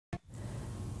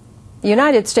The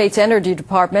United States Energy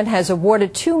Department has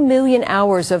awarded 2 million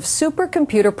hours of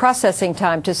supercomputer processing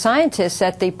time to scientists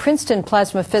at the Priceton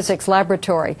Plasma Physics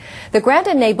Laboratory. The grant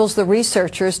enables the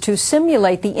researchers to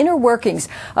simulate the inner workings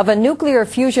of a nuclear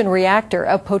fusion reactor,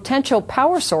 a potential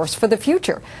power source for the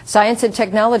future. Science and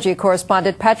technology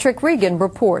correspondent Patrick Regan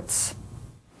reports.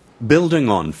 Building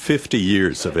on 50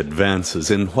 years of advances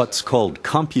in what's called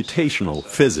computational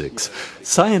physics,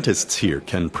 scientists here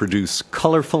can produce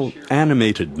colorful,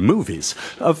 animated movies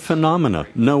of phenomena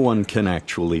no one can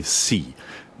actually see.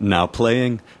 Now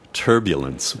playing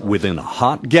turbulence within a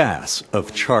hot gas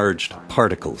of charged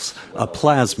particles, a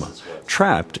plasma,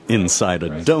 trapped inside a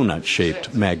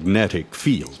donut-shaped magnetic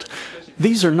field.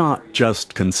 These are not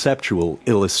just conceptual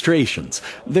illustrations.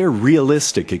 They're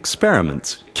realistic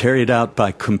experiments carried out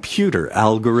by computer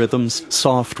algorithms,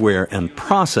 software, and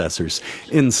processors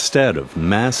instead of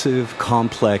massive,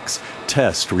 complex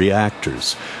test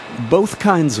reactors. Both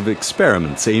kinds of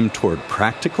experiments aim toward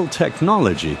practical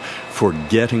technology for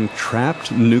getting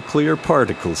trapped nuclear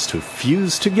particles to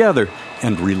fuse together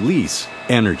and release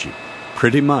energy,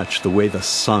 pretty much the way the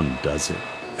sun does it.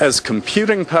 As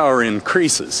computing power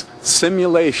increases,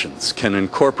 simulations can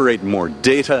incorporate more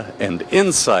data and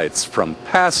insights from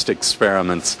past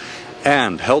experiments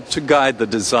and help to guide the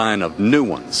design of new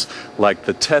ones, like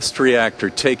the test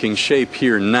reactor taking shape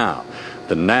here now,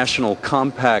 the National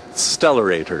Compact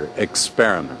Stellarator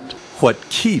experiment. What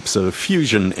keeps a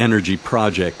fusion energy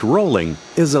project rolling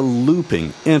is a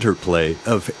looping interplay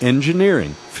of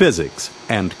engineering, physics,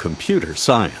 and computer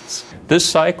science. This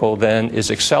cycle then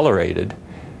is accelerated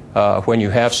when you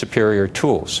have superior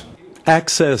tools.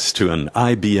 Access to an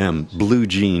IBM Blue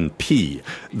Gene P,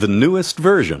 the newest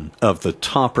version of the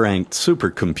top-ranked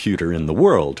supercomputer in the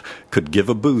world, could give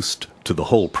a boost to the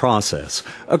whole process,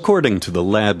 according to the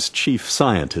lab's chief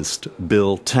scientist,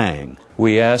 Bill Tang.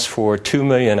 We asked for 2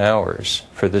 million hours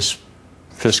for this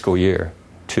fiscal year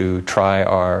to try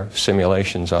our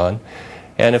simulations on,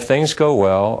 and if things go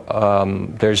well,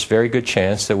 there's a very good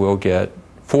chance that we'll get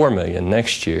 4 million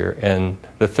next year, and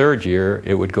the third year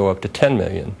it would go up to 10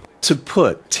 million. To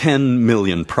put 10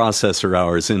 million processor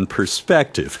hours in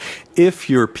perspective, if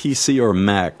your PC or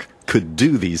Mac could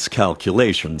do these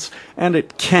calculations, and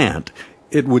it can't,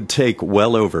 it would take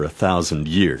well over 1,000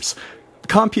 years.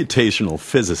 Computational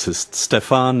physicist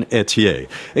Stéphane Etier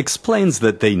explains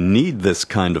that they need this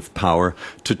kind of power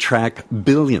to track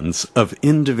billions of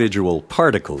individual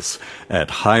particles at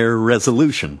higher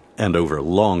resolution and over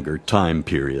longer time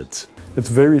periods. It's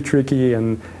very tricky,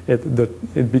 and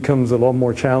it becomes a lot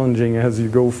more challenging as you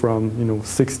go from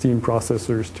 16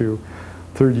 processors to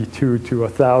 32 to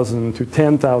 1,000 to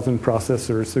 10,000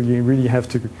 processors. So you really have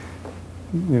to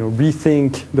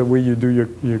rethink the way you do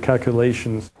your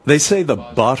calculations. They say the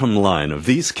bottom line of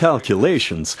these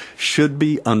calculations should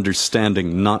be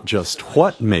understanding not just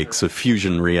what makes a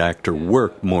fusion reactor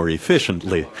work more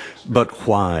efficiently, but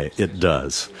why it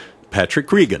does.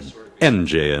 Patrick Regan,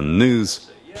 NJN News,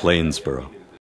 Plainsboro.